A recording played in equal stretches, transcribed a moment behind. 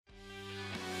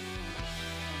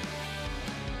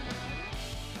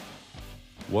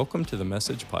Welcome to the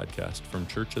Message Podcast from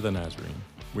Church of the Nazarene.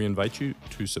 We invite you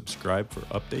to subscribe for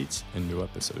updates and new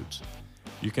episodes.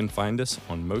 You can find us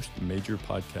on most major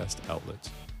podcast outlets.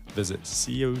 Visit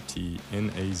cotnaz.org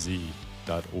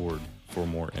for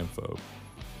more info.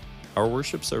 Our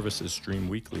worship services stream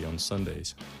weekly on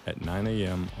Sundays at 9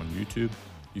 a.m. on YouTube.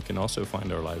 You can also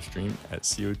find our live stream at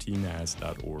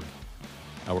cotnaz.org.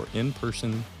 Our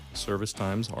in-person service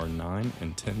times are 9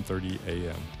 and 10:30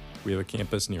 a.m. We have a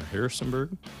campus near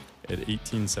Harrisonburg at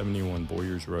 1871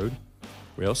 Boyers Road.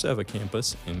 We also have a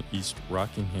campus in East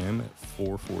Rockingham at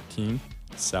 414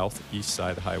 South East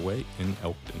Side Highway in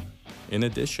Elkton. In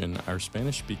addition, our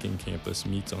Spanish-speaking campus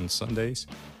meets on Sundays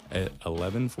at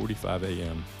 11:45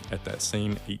 a.m. at that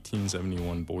same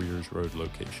 1871 Boyers Road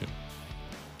location.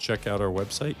 Check out our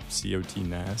website,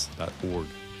 cotnaz.org,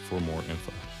 for more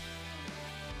info.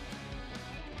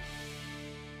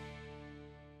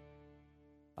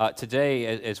 Today,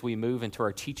 as we move into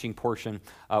our teaching portion,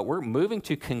 we're moving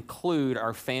to conclude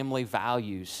our Family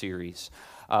Values series.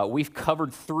 We've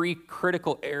covered three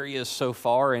critical areas so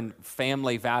far in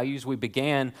family values. We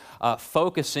began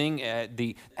focusing at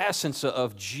the essence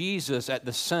of Jesus at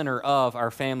the center of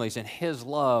our families and His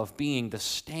love being the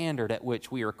standard at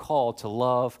which we are called to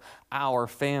love our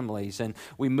families. And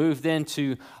we moved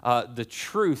into the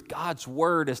truth. God's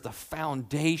Word is the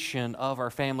foundation of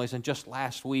our families. And just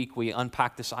last week, we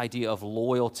unpacked this idea of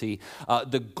loyalty,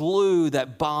 the glue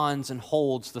that bonds and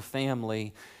holds the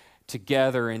family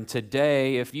together. And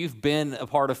today, if you've been a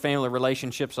part of family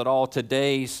relationships at all,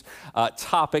 today's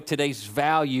topic, today's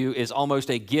value is almost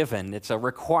a given. It's a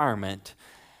requirement,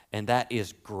 and that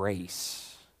is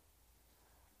grace.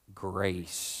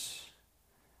 Grace.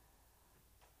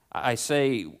 I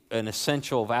say an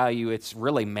essential value, it's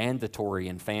really mandatory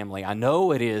in family. I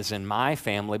know it is in my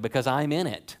family because I'm in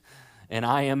it, and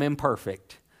I am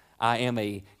imperfect. I am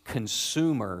a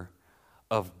consumer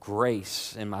of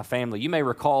grace in my family. You may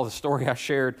recall the story I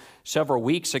shared several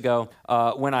weeks ago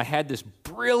when I had this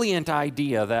brilliant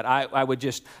idea that I would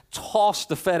just toss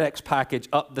the FedEx package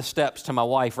up the steps to my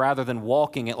wife rather than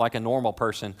walking it like a normal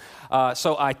person.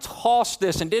 So I tossed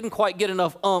this and didn't quite get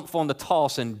enough oomph on the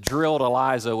toss and drilled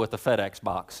Eliza with the FedEx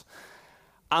box.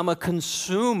 I'm a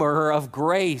consumer of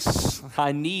grace.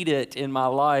 I need it in my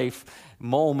life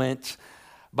moment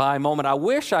by moment. I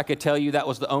wish I could tell you that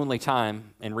was the only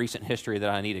time in recent history that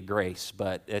I needed grace,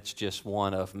 but it's just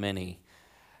one of many,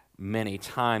 many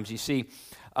times. You see,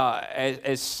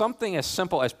 as something as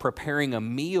simple as preparing a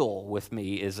meal with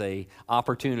me is an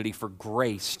opportunity for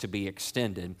grace to be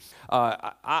extended.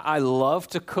 I love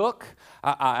to cook.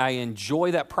 I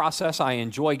enjoy that process. I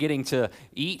enjoy getting to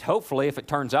eat. Hopefully, if it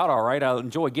turns out all right, I'll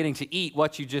enjoy getting to eat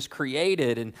what you just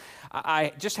created. And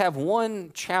I just have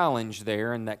one challenge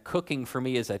there, and that cooking for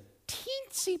me is a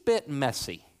teensy bit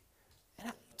messy.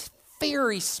 And it's a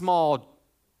very small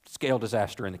scale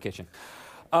disaster in the kitchen.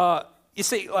 You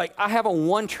see, like, I have a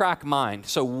one-track mind,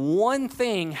 so one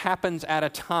thing happens at a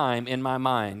time in my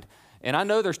mind. And I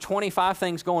know there's 25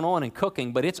 things going on in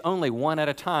cooking, but it's only one at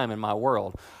a time in my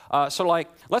world. So, like,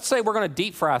 let's say we're going to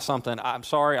deep fry something. I'm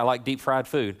sorry, I like deep fried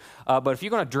food. But if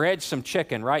you're going to dredge some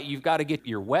chicken, right, you've got to get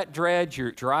your wet dredge,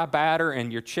 your dry batter,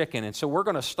 and your chicken. And so we're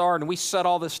going to start, and we set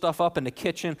all this stuff up in the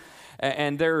kitchen.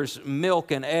 And there's milk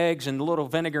and eggs and a little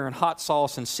vinegar and hot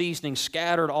sauce and seasoning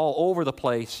scattered all over the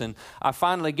place. And I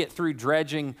finally get through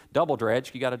dredging, double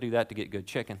dredge. You got to do that to get good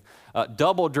chicken.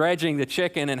 Double dredging the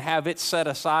chicken and have it set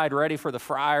aside ready for the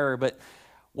fryer. But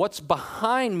what's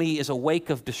behind me is a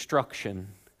wake of destruction.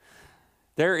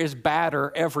 There is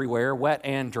batter everywhere, wet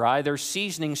and dry. There's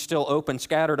seasoning still open,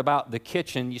 scattered about the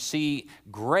kitchen. You see,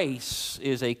 grace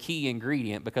is a key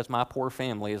ingredient because my poor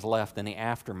family is left in the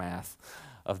aftermath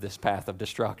of this path of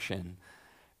destruction.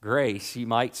 Grace, you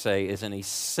might say, is an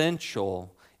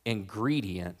essential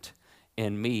ingredient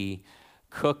in me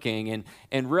cooking.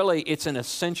 And really, it's an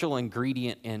essential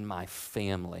ingredient in my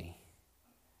family.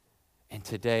 And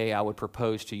today, I would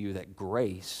propose to you that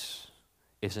grace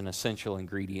is an essential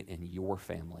ingredient in your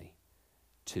family,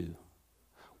 too.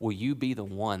 Will you be the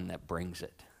one that brings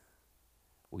it?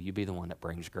 Will you be the one that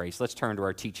brings grace? Let's turn to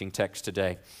our teaching text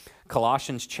today.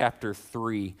 Colossians chapter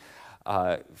 3.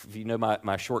 If you know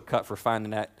my shortcut for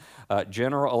finding that,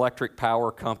 General Electric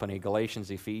Power Company,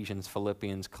 Galatians, Ephesians,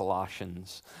 Philippians,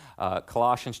 Colossians.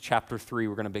 Colossians chapter 3,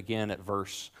 we're going to begin at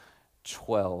verse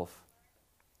 12.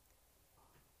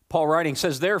 Paul writing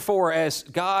says, "Therefore, as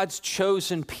God's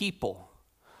chosen people,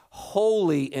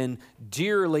 holy and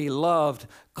dearly loved,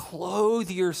 clothe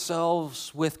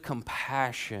yourselves with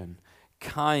compassion,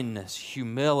 kindness,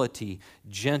 humility,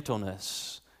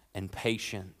 gentleness, and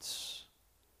patience.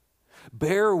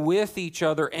 Bear with each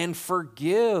other and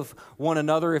forgive one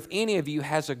another if any of you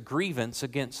has a grievance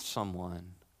against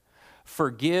someone.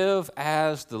 Forgive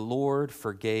as the Lord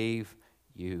forgave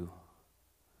you.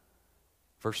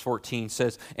 Verse 14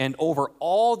 says, and over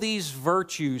all these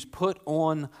virtues put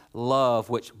on love,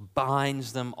 which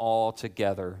binds them all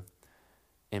together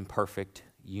in perfect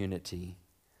unity.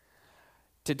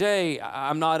 Today,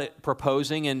 I'm not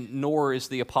proposing, and nor is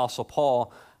the Apostle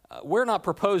Paul, we're not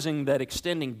proposing that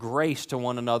extending grace to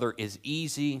one another is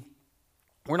easy.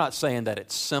 We're not saying that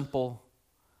it's simple,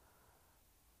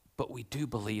 but we do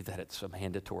believe that it's a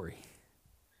mandatory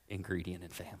ingredient in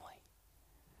family.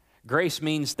 Grace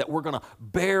means that we're going to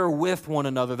bear with one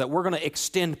another, that we're going to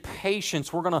extend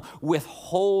patience, we're going to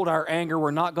withhold our anger,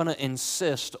 we're not going to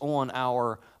insist on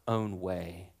our own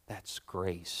way. That's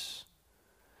grace.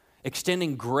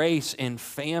 Extending grace in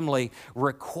family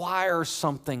requires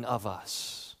something of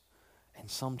us, and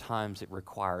sometimes it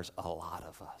requires a lot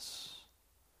of us.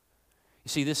 You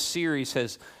see, this series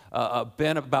has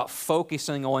been about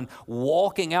focusing on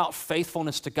walking out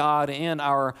faithfulness to God in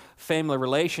our family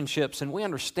relationships. And we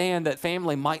understand that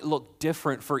family might look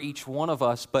different for each one of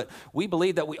us, but we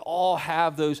believe that we all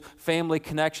have those family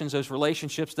connections, those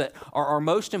relationships that are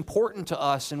most important to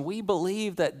us. And we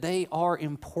believe that they are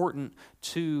important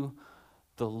to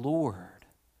the Lord.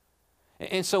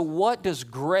 And so what does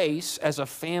grace as a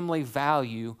family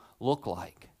value look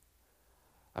like?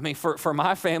 I mean, for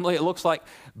my family, it looks like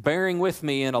bearing with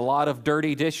me in a lot of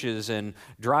dirty dishes and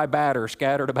dry batter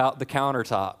scattered about the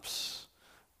countertops,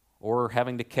 or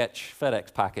having to catch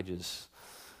FedEx packages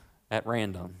at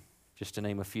random, just to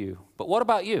name a few. But what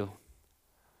about you?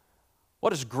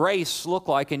 What does grace look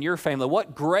like in your family?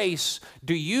 What grace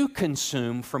do you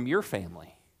consume from your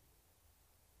family?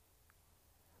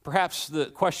 Perhaps the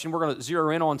question we're going to zero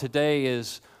in on today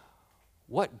is,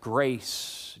 what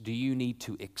grace do you need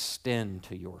to extend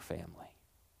to your family?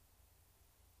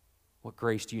 What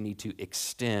grace do you need to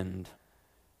extend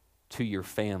to your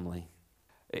family?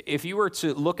 If you were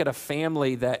to look at a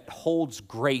family that holds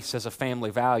grace as a family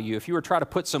value, if you were to try to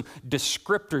put some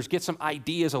descriptors, get some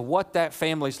ideas of what that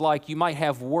family's like, you might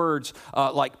have words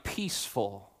like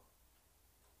peaceful,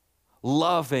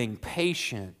 loving,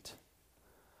 patient,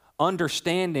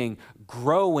 understanding,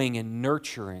 growing, and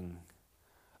nurturing.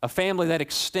 A family that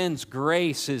extends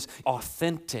grace is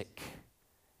authentic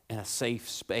and a safe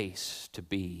space to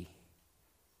be.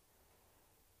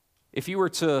 If you were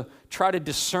to try to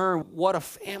discern what a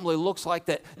family looks like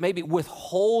that maybe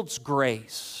withholds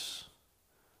grace,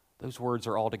 those words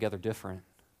are altogether different.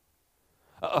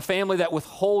 A family that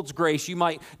withholds grace, you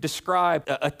might describe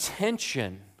a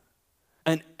tension,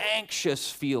 an anxious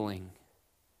feeling,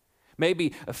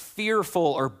 maybe a fearful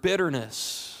or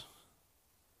bitterness,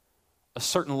 a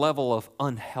certain level of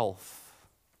unhealth.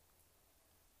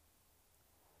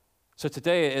 So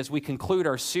today, as we conclude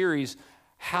our series,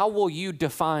 how will you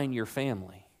define your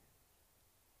family?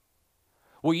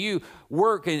 Will you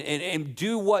work and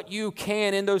do what you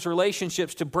can in those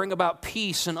relationships to bring about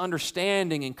peace and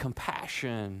understanding and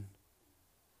compassion?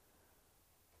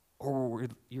 Or will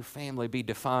your family be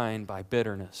defined by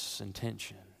bitterness and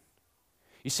tension?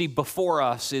 You see, before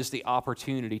us is the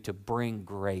opportunity to bring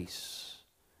grace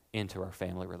into our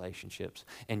family relationships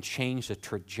and change the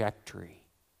trajectory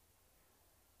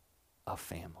of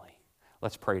family.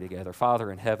 Let's pray together.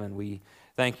 Father in heaven, we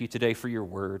thank you today for your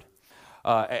word.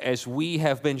 As we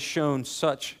have been shown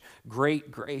such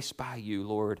great grace by you,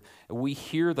 Lord, we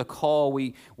hear the call.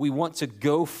 We want to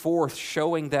go forth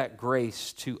showing that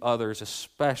grace to others,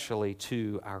 especially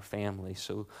to our family.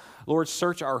 So, Lord,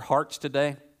 search our hearts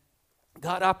today.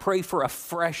 God, I pray for a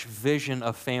fresh vision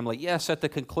of family. Yes, at the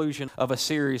conclusion of a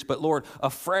series, but Lord, a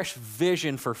fresh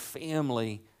vision for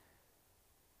family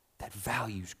that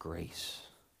values grace,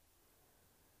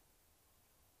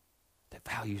 that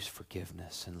values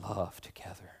forgiveness and love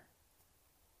together.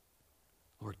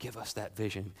 Lord, give us that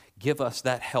vision. Give us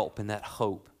that help and that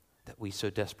hope that we so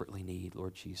desperately need,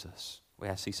 Lord Jesus. We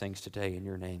ask these things today in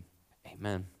your name.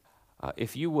 Amen.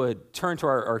 If you would turn to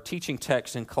our teaching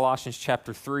text in Colossians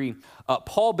chapter 3,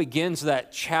 Paul begins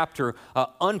that chapter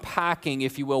unpacking,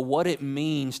 if you will, what it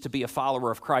means to be a follower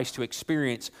of Christ, to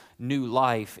experience new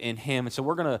life in him. And so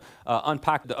we're going to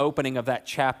unpack the opening of that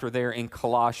chapter there in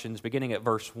Colossians, beginning at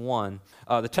verse 1.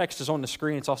 The text is on the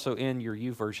screen. It's also in your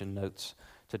YouVersion notes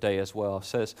today as well. It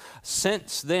says,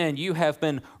 "Since then you have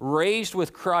been raised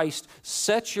with Christ,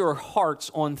 set your hearts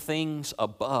on things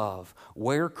above,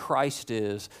 where Christ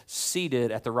is, seated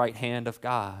at the right hand of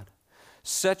God.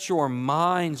 Set your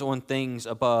minds on things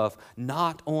above,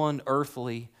 not on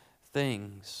earthly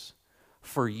things.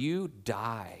 For you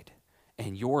died,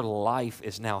 and your life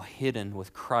is now hidden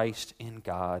with Christ in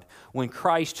God. When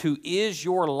Christ, who is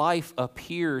your life,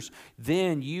 appears,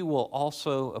 then you will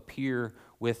also appear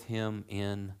with him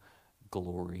in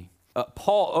glory.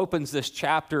 Paul opens this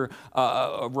chapter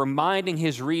reminding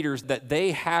his readers that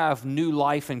they have new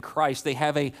life in Christ. They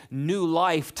have a new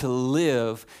life to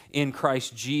live in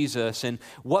Christ Jesus. And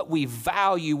what we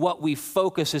value, what we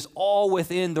focus is all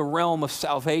within the realm of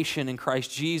salvation in Christ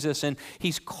Jesus. And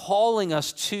he's calling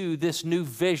us to this new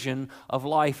vision of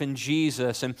life in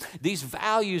Jesus. And these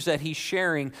values that he's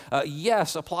sharing,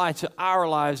 yes, apply to our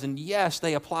lives. And yes,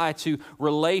 they apply to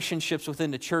relationships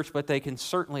within the church, but they can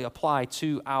certainly apply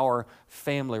to our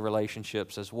family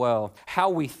relationships as well. How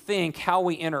we think, how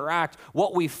we interact,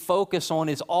 what we focus on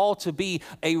is all to be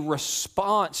a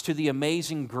response to the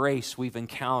amazing grace we've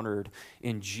encountered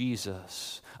in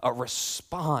Jesus, a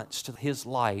response to his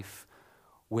life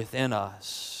within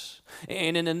us.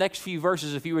 And in the next few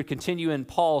verses, if you would continue in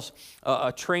Paul's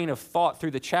train of thought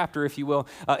through the chapter, if you will,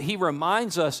 he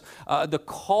reminds us the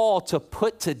call to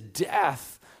put to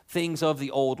death things of the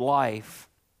old life.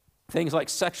 Things like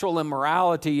sexual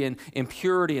immorality and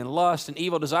impurity and lust and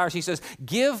evil desires. He says,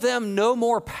 give them no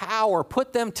more power.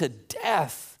 Put them to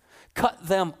death. Cut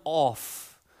them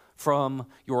off from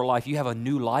your life. You have a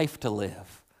new life to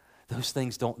live. Those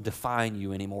things don't define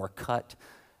you anymore. Cut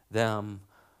them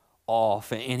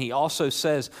off. And he also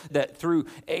says that through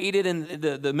aided in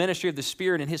the ministry of the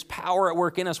Spirit and his power at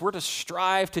work in us, we're to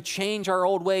strive to change our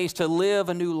old ways, to live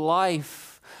a new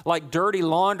life. Like dirty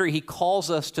laundry, he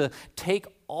calls us to take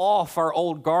off our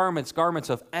old garments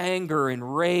of anger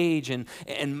and rage and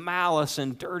malice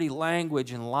and dirty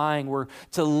language and lying. We're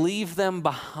to leave them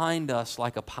behind us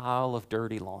like a pile of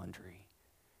dirty laundry.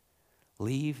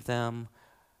 Leave them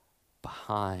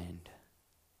behind.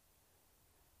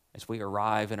 As we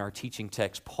arrive in our teaching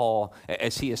text, Paul,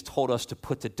 as he has told us to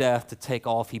put to death, to take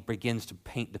off, he begins to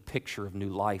paint the picture of new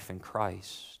life in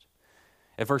Christ.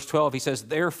 At verse 12, he says,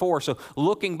 therefore, so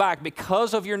looking back,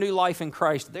 because of your new life in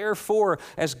Christ, therefore,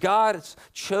 as God's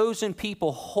chosen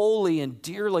people, holy and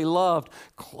dearly loved,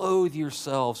 clothe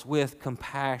yourselves with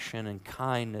compassion and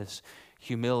kindness,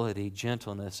 humility,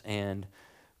 gentleness, and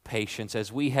patience.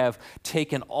 As we have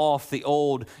taken off the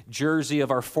old jersey of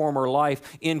our former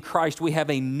life, in Christ we have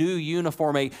a new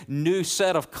uniform, a new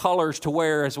set of colors to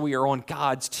wear as we are on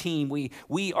God's team.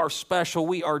 We are special,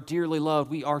 we are dearly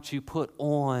loved, we are to put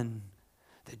on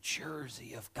the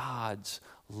jersey of God's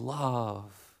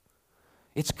love.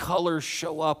 Its colors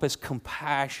show up as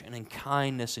compassion and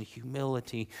kindness and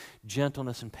humility,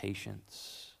 gentleness and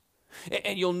patience.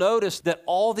 And you'll notice that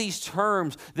all these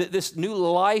terms, that this new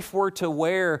life we're to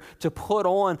wear, to put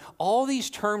on, all these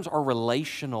terms are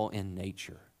relational in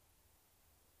nature.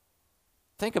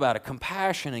 Think about it.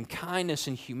 Compassion and kindness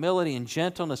and humility and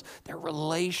gentleness, they're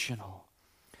relational.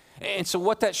 And so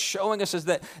what that's showing us is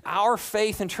that our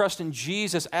faith and trust in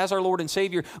Jesus as our Lord and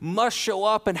Savior must show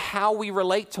up in how we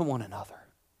relate to one another,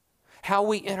 how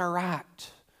we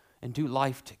interact and do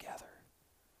life together.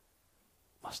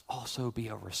 Must also be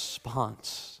a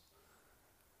response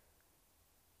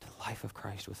to the life of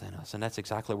Christ within us. And that's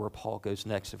exactly where Paul goes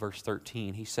next in verse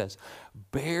 13. He says,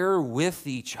 bear with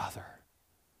each other.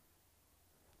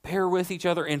 Bear with each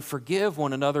other and forgive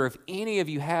one another if any of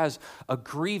you has a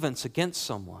grievance against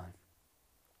someone.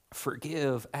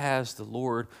 Forgive as the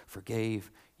Lord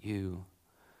forgave you.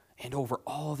 And over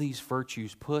all these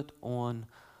virtues, put on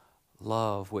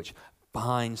love, which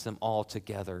binds them all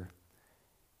together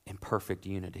in perfect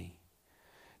unity.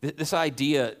 This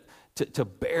idea to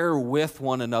bear with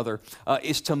one another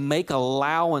is to make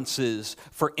allowances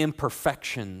for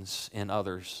imperfections in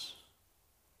others.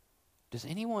 Does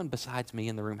anyone besides me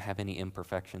in the room have any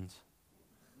imperfections?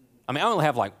 I mean, I only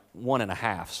have like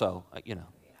 1.5, so, you know.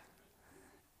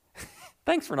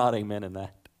 Thanks for not amening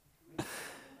that.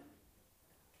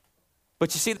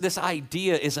 But you see, this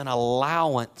idea is an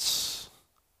allowance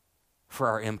for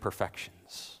our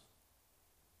imperfections.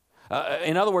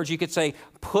 In other words, you could say,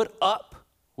 put up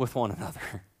with one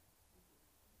another.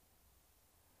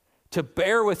 To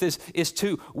bear with is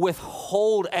to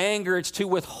withhold anger. It's to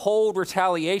withhold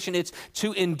retaliation. It's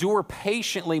to endure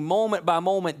patiently, moment by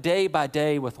moment, day by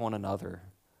day with one another.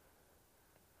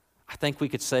 I think we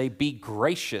could say, be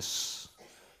gracious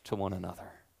to one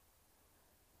another.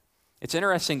 It's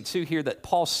interesting, too, here that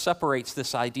Paul separates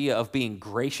this idea of being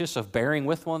gracious, of bearing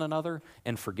with one another,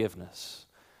 and forgiveness.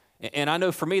 And I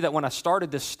know for me that when I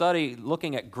started this study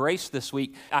looking at grace this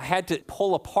week, I had to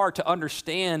pull apart to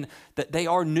understand that they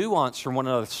are nuanced from one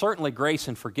another. Certainly grace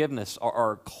and forgiveness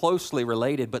are closely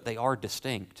related, but they are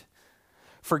distinct.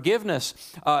 Forgiveness,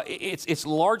 it's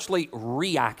largely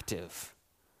reactive.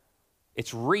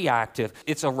 It's reactive.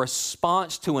 It's a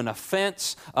response to an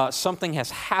offense. Something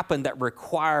has happened that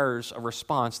requires a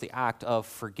response, the act of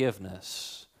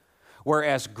forgiveness.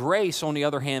 Whereas grace, on the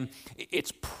other hand,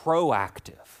 it's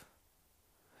proactive.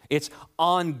 It's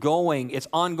ongoing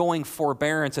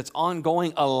forbearance. It's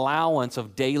ongoing allowance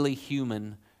of daily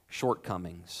human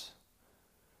shortcomings.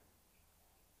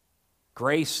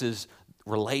 Grace is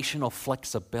relational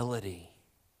flexibility.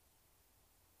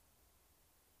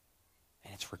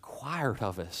 And it's required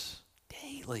of us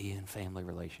daily in family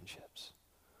relationships.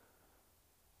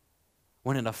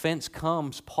 When an offense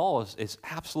comes, Paul is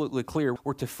absolutely clear.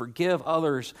 We're to forgive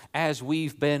others as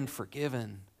we've been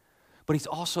forgiven. But he's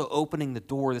also opening the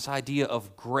door, this idea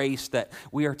of grace, that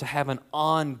we are to have an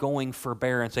ongoing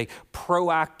forbearance, a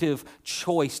proactive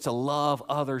choice to love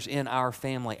others in our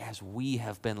family as we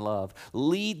have been loved.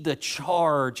 Lead the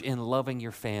charge in loving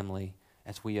your family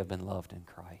as we have been loved in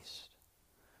Christ.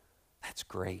 That's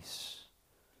grace.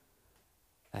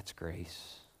 That's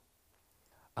grace.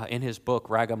 In his book,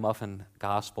 Ragamuffin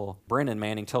Gospel, Brennan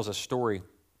Manning tells a story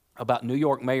about New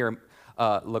York Mayor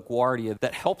LaGuardia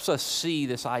that helps us see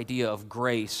this idea of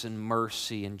grace and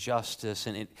mercy and justice,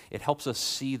 and it helps us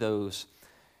see those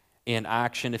in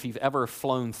action. If you've ever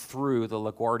flown through the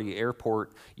LaGuardia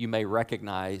airport, you may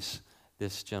recognize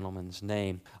this gentleman's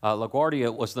name.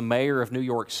 LaGuardia was the mayor of New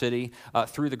York City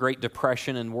through the Great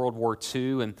Depression and World War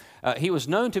II, and he was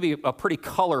known to be a pretty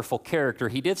colorful character.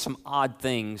 He did some odd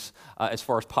things as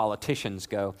far as politicians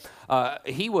go.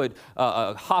 He would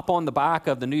hop on the back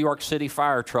of the New York City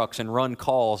fire trucks and run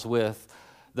calls with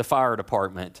the fire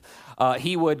department.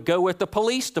 He would go with the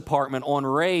police department on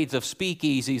raids of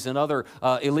speakeasies and other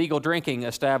illegal drinking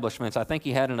establishments. I think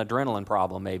he had an adrenaline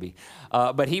problem maybe.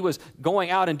 But he was going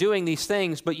out and doing these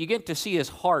things, but you get to see his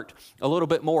heart a little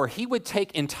bit more. He would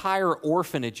take entire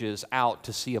orphanages out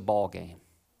to see a ball game.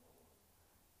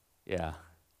 Yeah.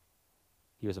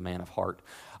 He was a man of heart.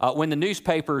 When the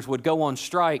newspapers would go on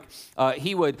strike,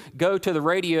 he would go to the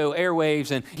radio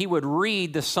airwaves and he would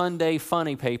read the Sunday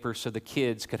funny papers so the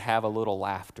kids could have a little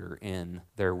laughter in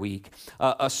their week.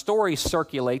 A story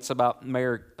circulates about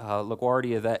Mayor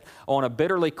LaGuardia that on a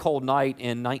bitterly cold night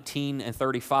in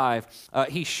 1935,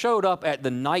 he showed up at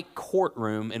the night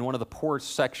courtroom in one of the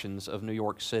poorest sections of New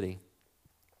York City.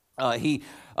 He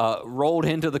rolled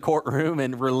into the courtroom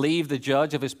and relieved the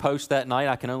judge of his post that night.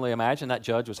 I can only imagine that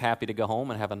judge was happy to go home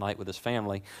and have a night with his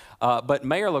family. But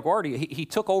Mayor LaGuardia, he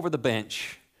took over the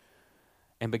bench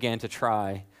and began to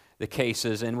try the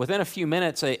cases. And within a few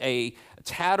minutes, a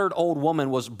tattered old woman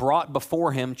was brought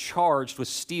before him charged with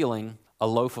stealing a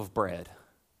loaf of bread.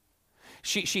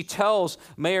 She tells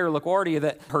Mayor LaGuardia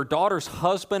that her daughter's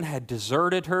husband had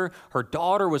deserted her. Her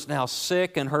daughter was now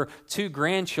sick, and her 2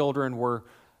 grandchildren were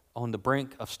on the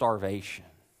brink of starvation.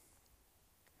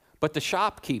 But the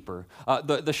shopkeeper,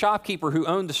 the shopkeeper who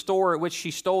owned the store at which she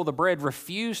stole the bread,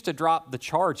 refused to drop the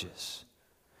charges.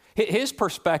 His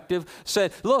perspective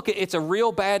said, look, it's a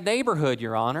real bad neighborhood,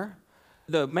 Your Honor.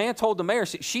 The man told the mayor,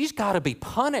 she's got to be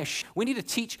punished. We need to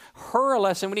teach her a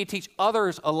lesson. We need to teach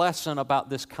others a lesson about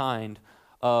this kind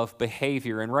of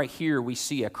behavior. And right here we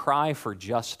see a cry for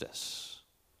justice.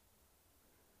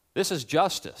 This is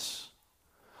justice.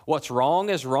 What's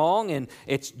wrong is wrong, and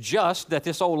it's just that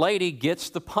this old lady gets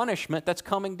the punishment that's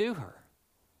coming due her.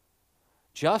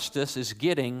 Justice is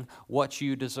getting what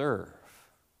you deserve.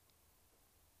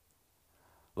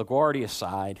 LaGuardia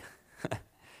sighed.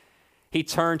 He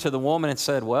turned to the woman and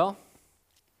said, well,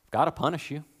 I've got to punish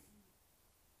you.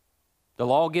 The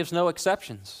law gives no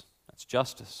exceptions. That's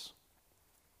justice.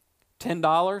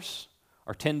 $10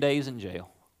 or 10 days in jail.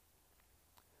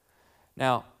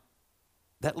 Now,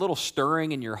 that little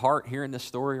stirring in your heart hearing this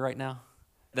story right now,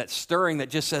 that stirring that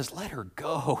just says, let her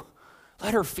go.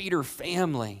 Let her feed her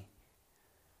family.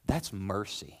 That's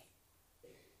mercy.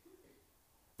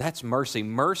 That's mercy.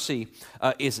 Mercy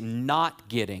is not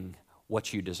getting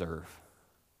what you deserve.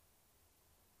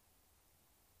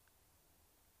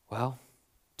 Well,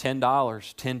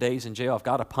 $10, 10 days in jail, I've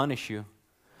got to punish you.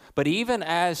 But even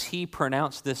as he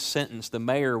pronounced this sentence, the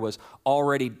mayor was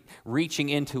already reaching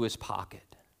into his pocket.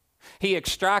 He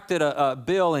extracted a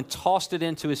bill and tossed it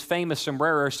into his famous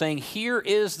sombrero, saying, here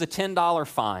is the $10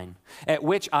 fine, at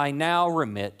which I now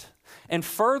remit. And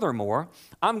furthermore,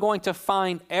 I'm going to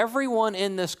fine everyone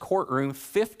in this courtroom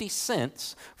 50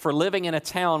 cents for living in a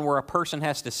town where a person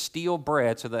has to steal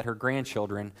bread so that her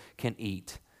grandchildren can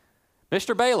eat.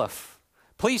 Mr. Bailiff,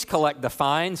 please collect the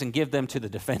fines and give them to the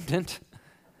defendant.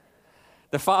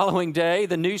 The following day,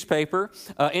 the newspaper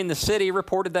in the city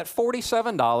reported that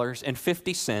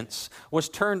 $47.50 was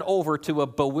turned over to a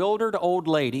bewildered old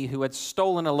lady who had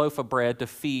stolen a loaf of bread to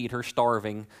feed her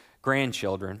starving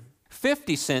grandchildren.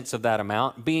 50 cents of that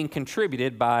amount being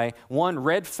contributed by one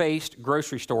red-faced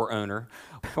grocery store owner,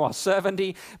 while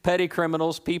 70 petty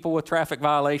criminals, people with traffic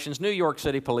violations, New York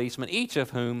City policemen, each of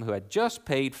whom who had just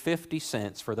paid 50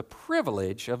 cents for the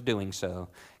privilege of doing so,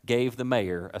 gave the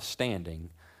mayor a standing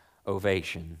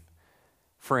ovation.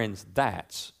 Friends,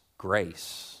 that's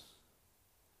grace.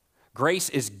 Grace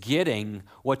is getting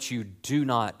what you do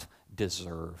not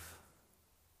deserve.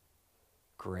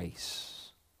 Grace.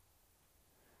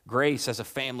 Grace as a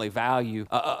family value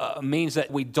means that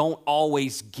we don't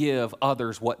always give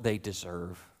others what they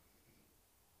deserve.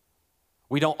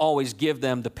 We don't always give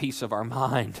them the peace of our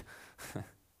mind.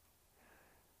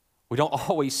 We don't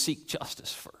always seek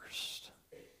justice first.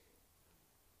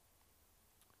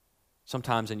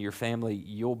 Sometimes in your family,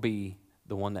 you'll be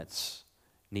the one that's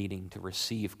needing to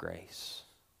receive grace.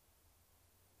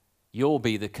 You'll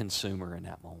be the consumer in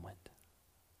that moment.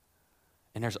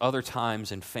 And there's other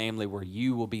times in family where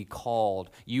you will be called,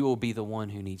 you will be the one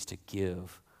who needs to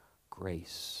give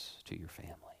grace to your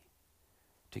family,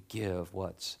 to give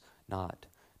what's not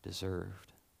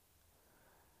deserved.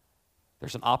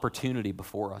 There's an opportunity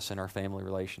before us in our family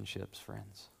relationships,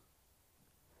 friends.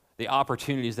 The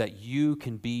opportunity is that you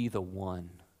can be the one.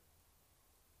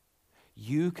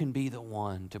 You can be the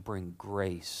one to bring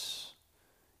grace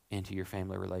into your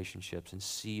family relationships and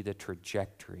see the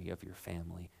trajectory of your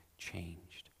family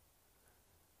changed.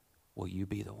 Will you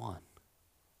be the one?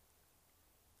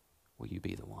 Will you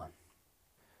be the one?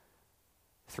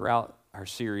 Throughout our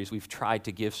series, we've tried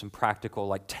to give some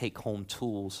practical, take-home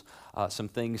tools, some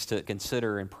things to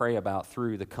consider and pray about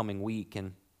through the coming week.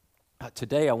 And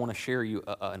today I want to share you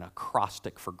an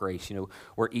acrostic for grace,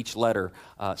 where each letter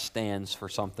stands for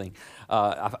something.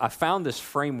 I found this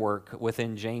framework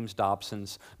within James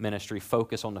Dobson's ministry,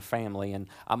 Focus on the Family, and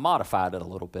I modified it a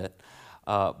little bit.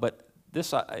 But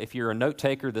this, if you're a note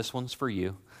taker, this one's for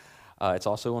you. It's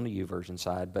also on the YouVersion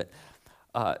side. But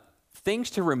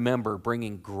things to remember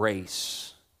bringing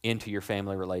grace into your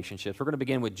family relationships. We're going to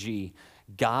begin with G,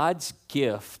 God's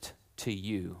gift to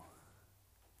you.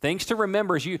 Things to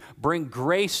remember as you bring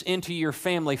grace into your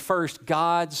family. First,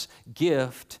 God's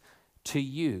gift to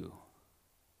you.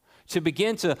 To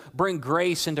begin to bring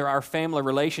grace into our family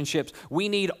relationships, we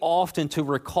need often to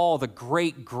recall the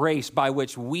great grace by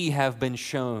which we have been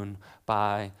shown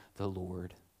by the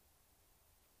Lord.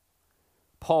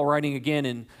 Paul, writing again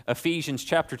in Ephesians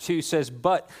chapter 2, says,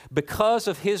 "But because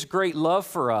of his great love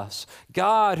for us,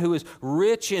 God, who is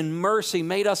rich in mercy,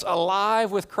 made us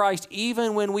alive with Christ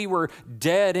even when we were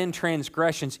dead in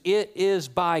transgressions. It is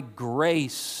by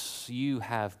grace you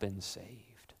have been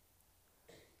saved."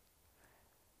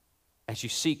 As you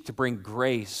seek to bring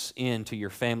grace into your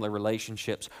family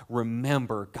relationships,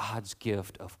 remember God's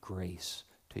gift of grace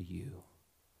to you.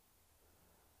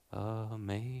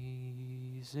 Amazing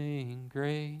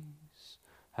grace,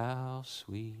 how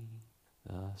sweet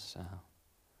the sound.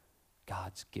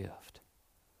 God's gift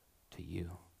to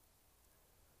you.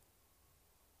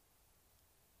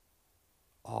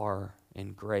 R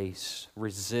in grace,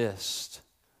 resist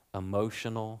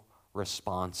emotional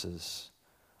responses.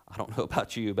 I don't know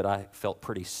about you, but I felt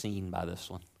pretty seen by this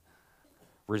one.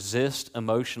 Resist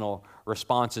emotional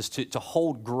responses. To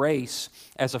hold grace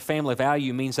as a family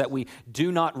value means that we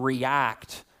do not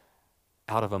react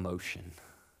out of emotion.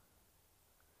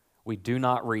 We do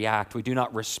not react. We do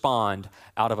not respond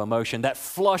out of emotion. That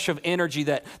flush of energy,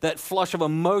 that flush of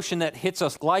emotion that hits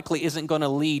us likely isn't going to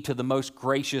lead to the most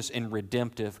gracious and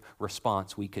redemptive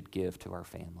response we could give to our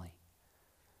family.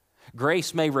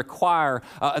 Grace may require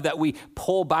that we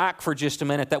pull back for just a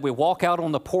minute, that we walk out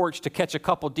on the porch to catch a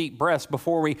couple deep breaths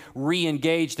before we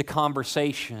re-engage the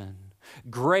conversation.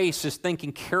 Grace is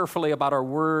thinking carefully about our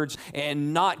words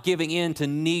and not giving in to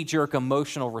knee-jerk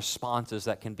emotional responses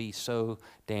that can be so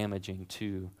damaging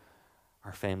to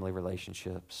our family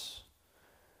relationships.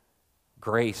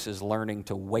 Grace is learning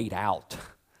to wait out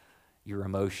your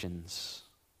emotions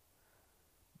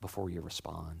before you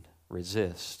respond.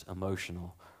 Resist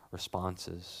emotional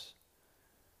responses.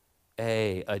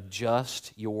 A,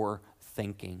 adjust your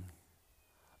thinking.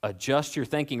 Adjust your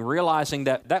thinking, realizing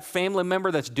that that family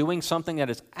member that's doing something that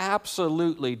is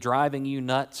absolutely driving you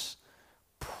nuts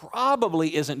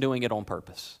probably isn't doing it on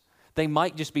purpose. They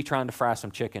might just be trying to fry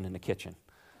some chicken in the kitchen.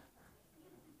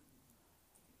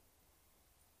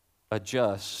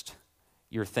 Adjust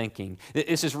your thinking.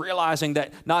 This is realizing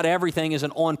that not everything is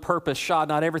an on-purpose shot,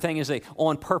 not everything is an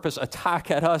on-purpose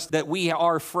attack at us, that we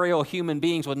are frail human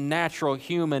beings with natural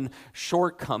human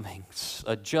shortcomings.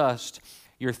 Adjust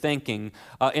your thinking.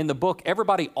 In the book,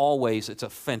 Everybody Always, it's a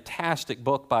fantastic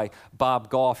book by Bob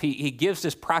Goff. He gives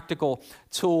this practical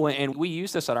tool, and we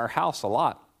use this at our house a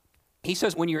lot. He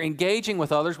says when you're engaging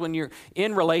with others, when you're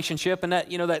in relationship, and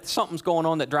that something's going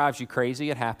on that drives you crazy,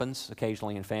 it happens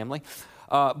occasionally in family.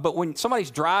 But when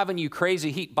somebody's driving you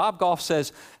crazy, Bob Goff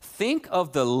says, think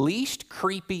of the least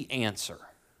creepy answer.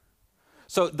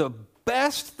 So the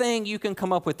best thing you can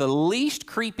come up with, the least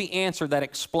creepy answer that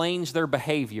explains their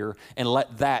behavior, and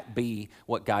let that be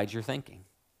what guides your thinking.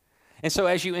 And so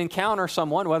as you encounter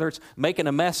someone, whether it's making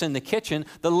a mess in the kitchen,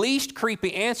 the least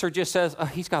creepy answer just says, oh,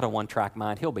 he's got a one-track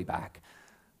mind, he'll be back.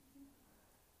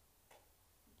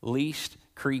 Least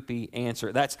creepy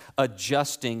answer. That's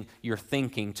adjusting your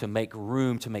thinking to make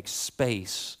room, to make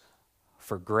space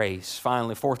for grace.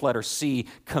 Finally, fourth letter C,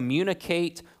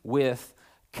 communicate with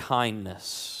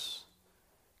kindness.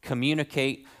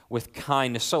 Communicate with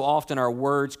kindness. So often our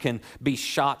words can be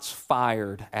shots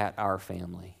fired at our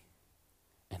family,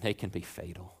 and they can be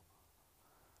fatal.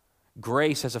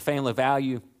 Grace as a family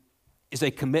value is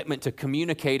a commitment to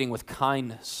communicating with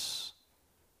kindness.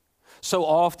 So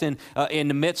often, in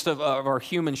the midst of our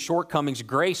human shortcomings,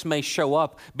 grace may show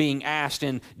up being asked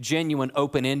in genuine,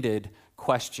 open-ended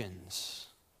questions.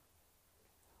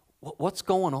 What's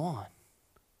going on?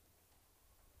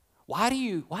 Why do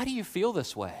you feel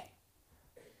this way?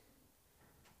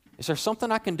 Is there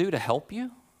something I can do to help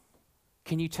you?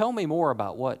 Can you tell me more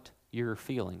about what you're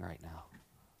feeling right now?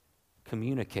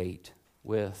 Communicate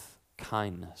with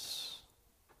kindness.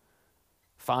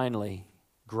 Finally,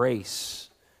 grace.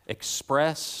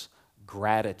 Express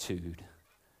gratitude.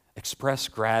 Express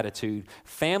gratitude.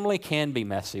 Family can be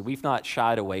messy. We've not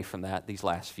shied away from that these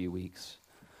last few weeks.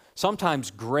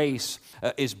 Sometimes grace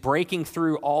is breaking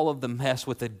through all of the mess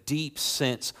with a deep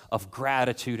sense of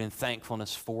gratitude and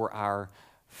thankfulness for our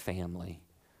family.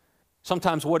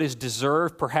 Sometimes what is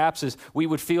deserved, perhaps, is we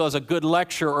would feel as a good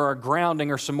lecture or a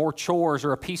grounding or some more chores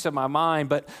or a piece of my mind,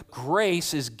 but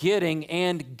grace is getting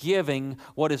and giving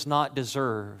what is not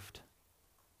deserved.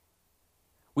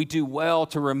 We do well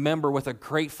to remember with a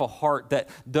grateful heart that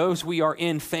those we are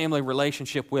in family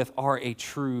relationship with are a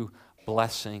true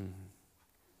blessing.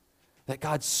 That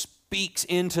God speaks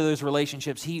into those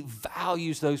relationships. He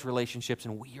values those relationships,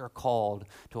 and we are called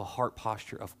to a heart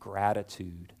posture of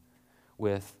gratitude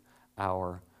with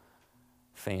our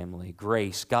family.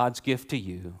 Grace, God's gift to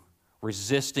you,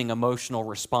 resisting emotional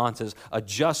responses,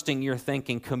 adjusting your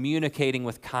thinking, communicating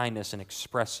with kindness, and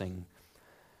expressing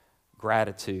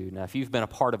gratitude. Now, if you've been a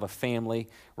part of a family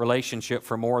relationship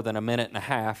for more than a minute and a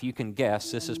half, you can guess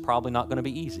this is probably not going to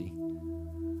be easy.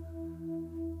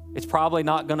 It's probably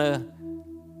not going to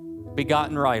be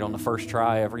gotten right on the first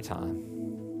try every time.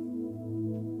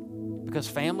 Because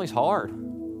family's hard.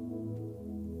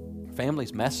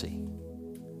 Family's messy.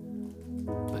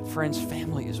 But friends,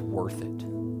 family is worth it.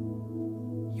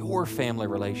 Your family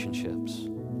relationships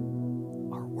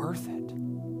are worth it.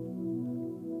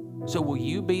 So will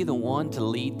you be the one to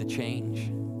lead the change?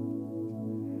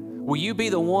 Will you be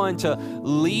the one to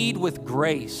lead with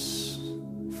grace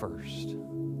first?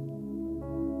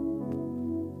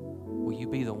 Will you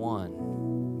be the one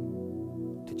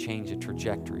to change the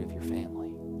trajectory of your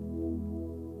family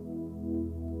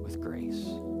with grace?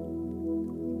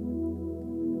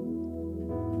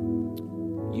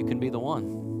 You can be the one.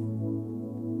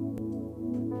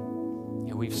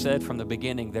 And we've said from the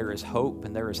beginning, there is hope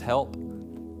and there is help.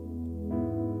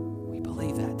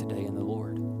 Believe that today in the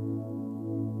Lord.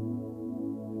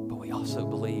 But we also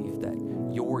believe that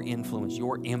your influence,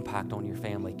 your impact on your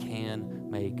family can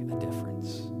make a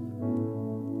difference.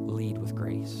 Lead with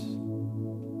grace.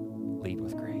 Lead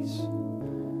with grace.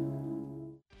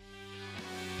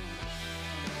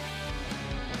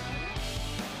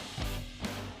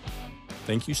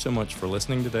 Thank you so much for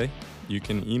listening today. You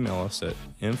can email us at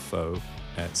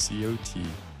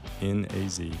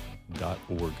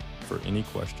info@cotnaz.org for any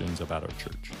questions about our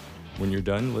church. When you're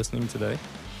done listening today,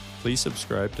 please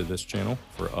subscribe to this channel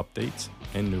for updates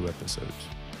and new episodes.